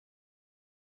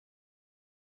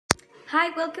Hi,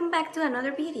 welcome back to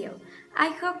another video.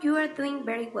 I hope you are doing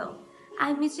very well.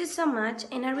 I miss you so much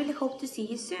and I really hope to see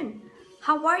you soon.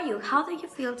 How are you? How do you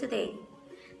feel today?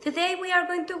 Today we are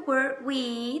going to work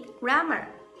with grammar,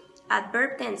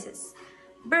 adverb tenses.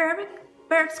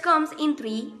 Verbs comes in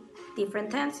three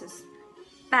different tenses: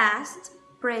 past,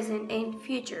 present, and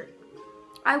future.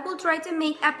 I will try to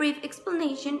make a brief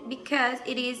explanation because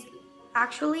it is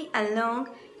actually a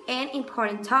long and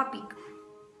important topic.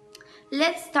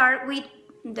 Let's start with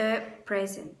the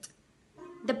present.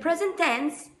 The present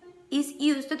tense is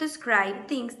used to describe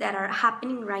things that are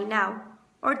happening right now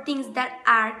or things that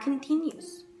are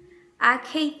continuous. A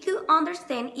key to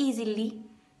understand easily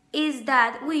is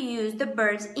that we use the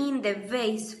verbs in the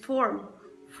base form.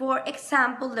 For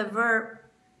example, the verb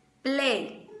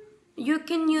play. You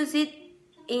can use it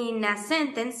in a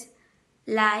sentence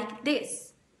like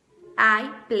this: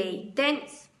 I play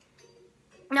tennis.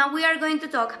 Now we are going to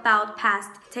talk about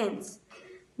past tense.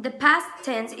 The past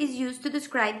tense is used to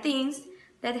describe things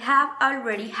that have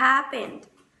already happened.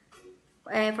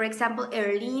 For example,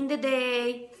 early in the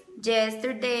day,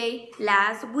 yesterday,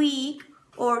 last week,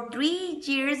 or 3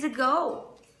 years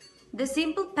ago. The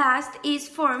simple past is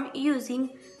formed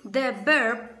using the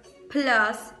verb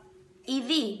plus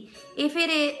ed. If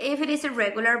it is a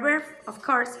regular verb, of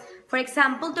course. For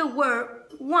example, the word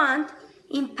want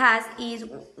in past is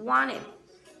wanted.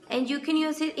 And you can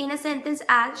use it in a sentence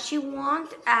as she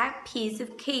want a piece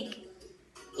of cake.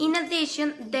 In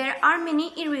addition, there are many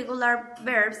irregular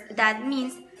verbs that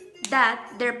means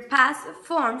that their past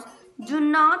forms do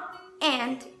not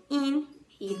end in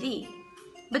ed.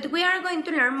 But we are going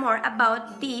to learn more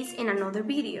about this in another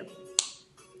video.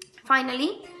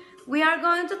 Finally, we are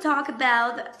going to talk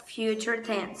about future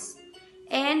tense.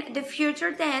 And the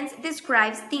future tense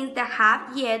describes things that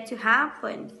have yet to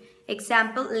happen.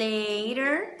 Example,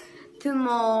 later,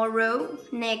 tomorrow,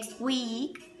 next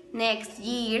week, next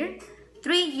year,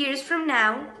 3 years from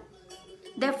now.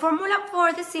 The formula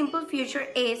for the simple future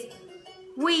is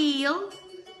will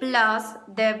plus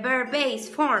the verb base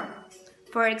form.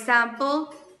 For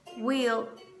example, will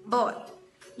bought.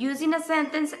 Using a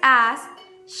sentence as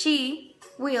she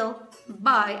will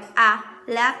buy a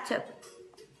laptop.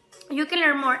 You can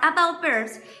learn more about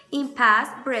verbs in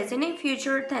past, present, and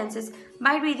future tenses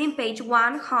by reading page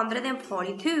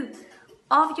 142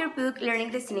 of your book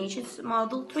Learning Destinations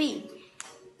Module 3.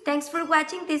 Thanks for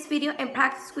watching this video and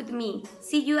practice with me.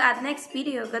 See you at next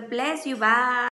video. God bless you. Bye.